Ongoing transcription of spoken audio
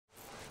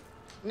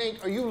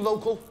Nate, are you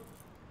local?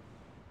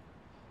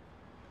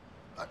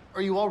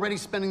 Are you already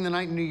spending the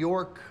night in New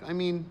York? I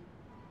mean...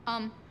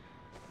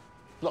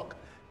 Look,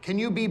 can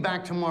you be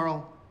back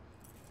tomorrow?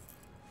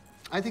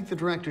 I think the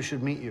director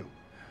should meet you.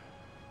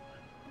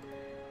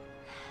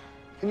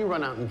 Can you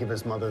run out and give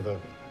his mother the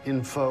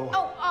info?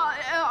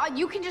 Oh,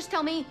 you can just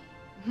tell me.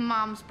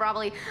 Mom's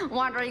probably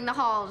wandering the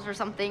halls or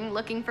something,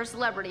 looking for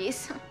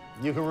celebrities.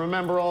 You can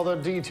remember all the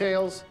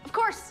details? Of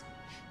course.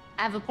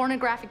 I have a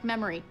pornographic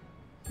memory.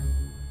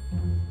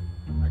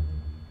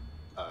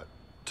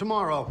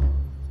 Tomorrow,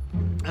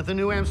 at the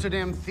New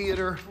Amsterdam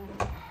Theater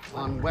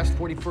on West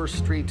 41st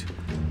Street.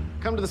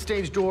 Come to the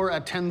stage door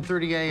at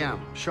 10:30 a.m.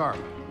 sharp,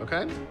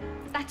 okay?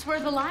 That's where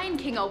the Lion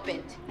King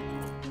opened.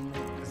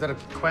 Is that a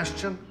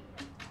question?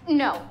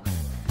 No.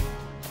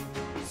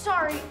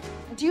 Sorry,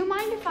 do you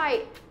mind if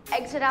I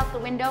exit out the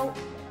window?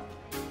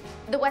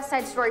 The West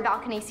Side Story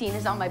balcony scene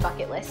is on my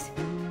bucket list.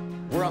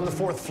 We're on the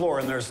 4th floor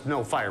and there's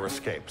no fire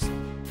escapes.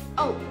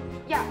 Oh,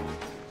 yeah,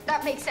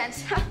 that makes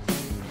sense.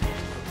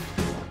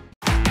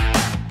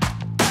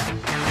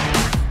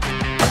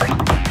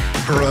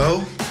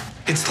 Bro,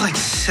 it's like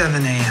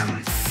 7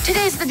 a.m.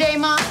 Today's the day,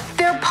 Mom.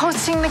 They're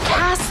posting the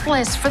cast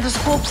list for the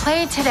school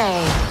play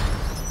today.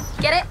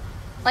 Get it?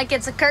 Like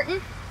it's a curtain?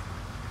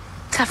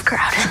 Tough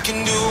crowd.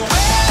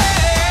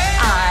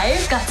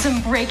 I've got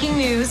some breaking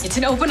news. It's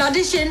an open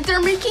audition.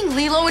 They're making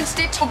Lilo and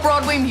Stitch a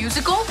Broadway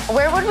musical.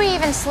 Where would we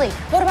even sleep?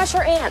 What about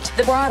your aunt,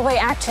 the Broadway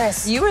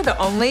actress? You were the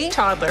only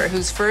toddler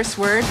whose first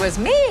word was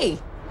me.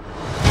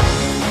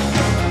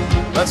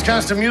 Let's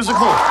cast a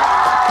musical.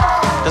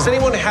 Does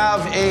anyone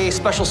have a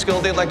special skill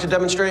they'd like to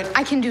demonstrate?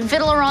 I can do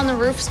Fiddler on the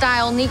Roof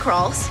style knee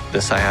crawls.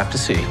 This I have to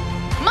see.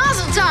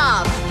 Mazel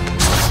tov!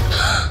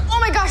 Oh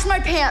my gosh, my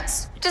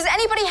pants. Does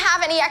anybody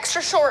have any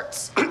extra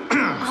shorts?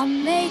 I'll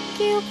make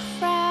you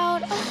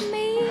proud of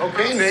me.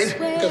 Okay, Nate,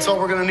 that's all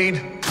we're gonna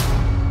need.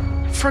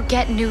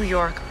 Forget New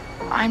York.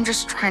 I'm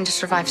just trying to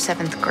survive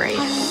 7th grade.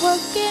 I'm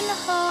working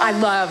hard. I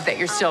love that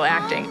you're still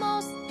acting.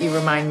 You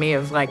remind me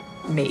of, like,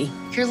 me.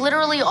 You're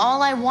literally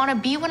all I want to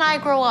be when I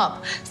grow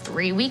up.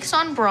 3 weeks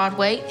on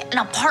Broadway, an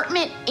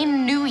apartment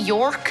in New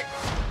York.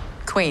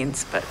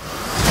 Queens, but...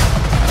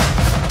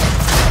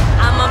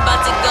 I'm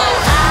about to go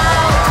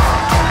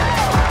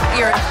out.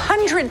 You're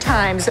 100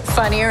 times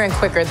funnier and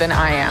quicker than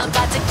I am.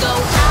 About to go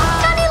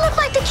out. Doesn't he look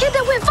like the kid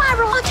that went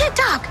viral on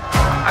TikTok?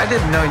 I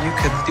didn't know you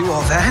could do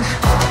all that.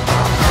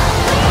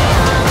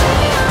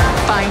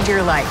 Find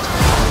your light.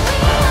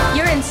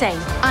 You're insane.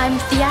 I'm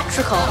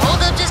theatrical.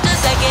 Hold up just a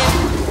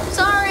second.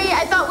 Sorry,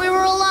 I thought we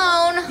were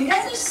alone. You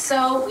guys are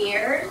so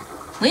weird.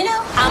 We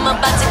know. I'm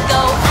about to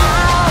go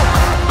out.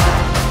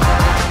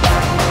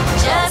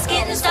 Just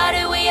getting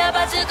started, we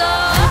about to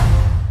go.